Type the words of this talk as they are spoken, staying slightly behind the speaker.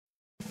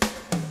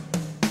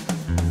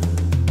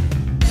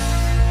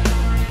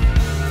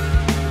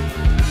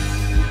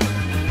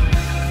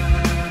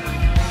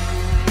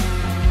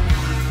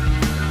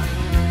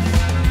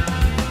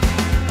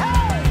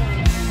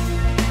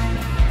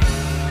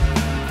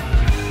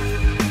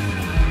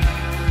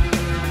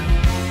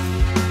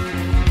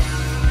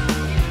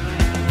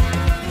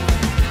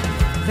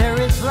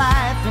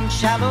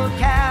shallow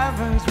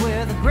caverns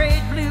where the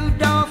great blue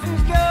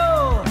dolphins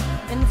go,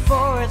 in the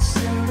forests,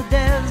 in the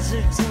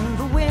deserts, in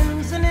the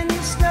winds and in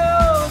the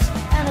snows.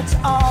 And it's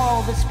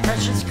all this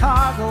precious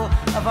cargo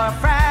of our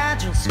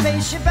fragile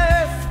spaceship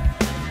Earth,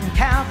 and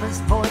countless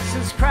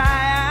voices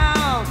cry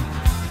out,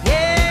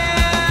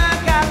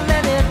 yeah, gotta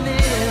let it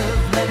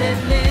live, let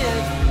it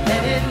live,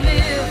 let it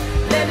live,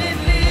 let it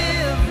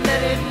live,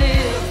 let it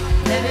live,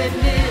 let it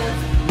live,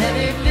 let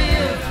it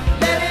live,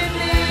 let it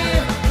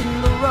live. In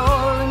the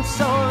roaring,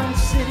 soaring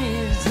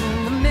cities,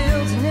 in the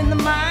mills and in the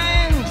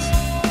mines,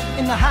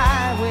 in the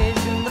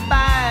highways, in the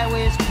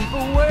byways,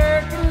 people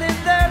work and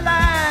live their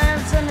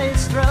lives, and they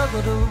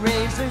struggle to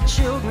raise their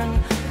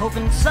children,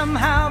 hoping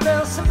somehow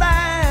they'll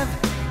survive.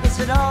 Is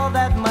it all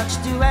that much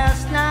to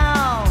ask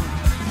now?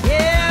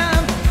 Yeah,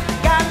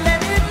 gotta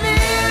let it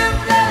live,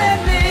 let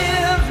it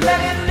live,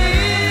 let it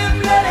live,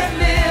 let it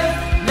live,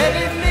 let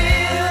it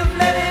live,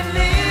 let it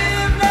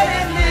live, let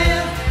it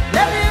live,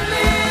 let it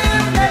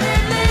live, let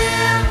it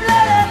live,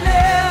 let it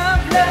live,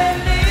 let it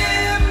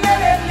live,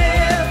 let it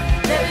live,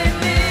 let it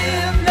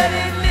live, let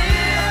it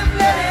live,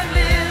 let it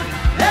live,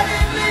 let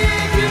it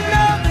live. You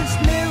know this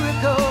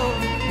miracle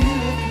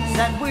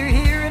that we're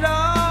here at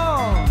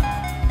all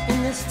in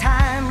this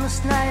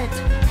timeless night.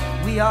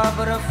 We are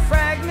but a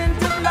fragment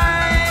of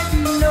light.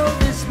 You know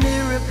this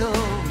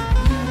miracle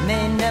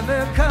may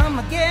never come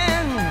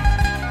again,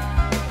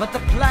 but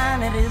the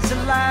planet is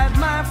alive,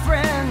 my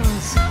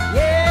friends.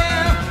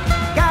 Yeah,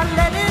 gotta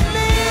let it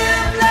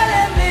live, let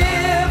it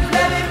live,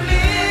 let it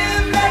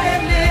live, let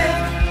it live,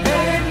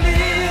 let it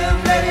live,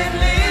 let it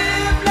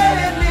live, let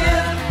it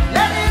live,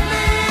 let it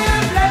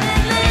live, let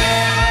it live.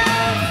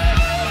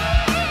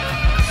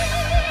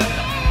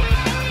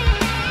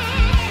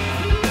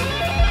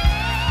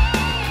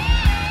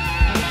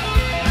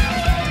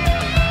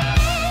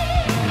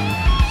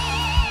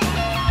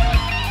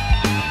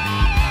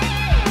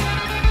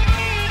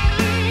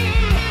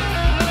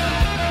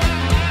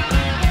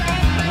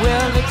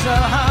 Well, it's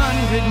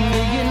 100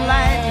 million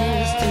light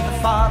years to the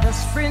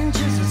farthest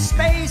fringes of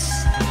space.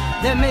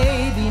 There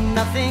may be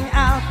nothing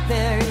out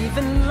there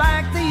even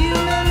like the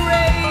human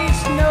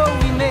race. No,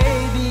 we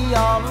may be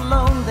all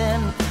alone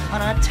then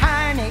on our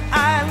tiny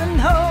island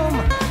home,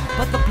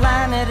 but the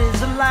planet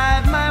is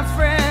alive,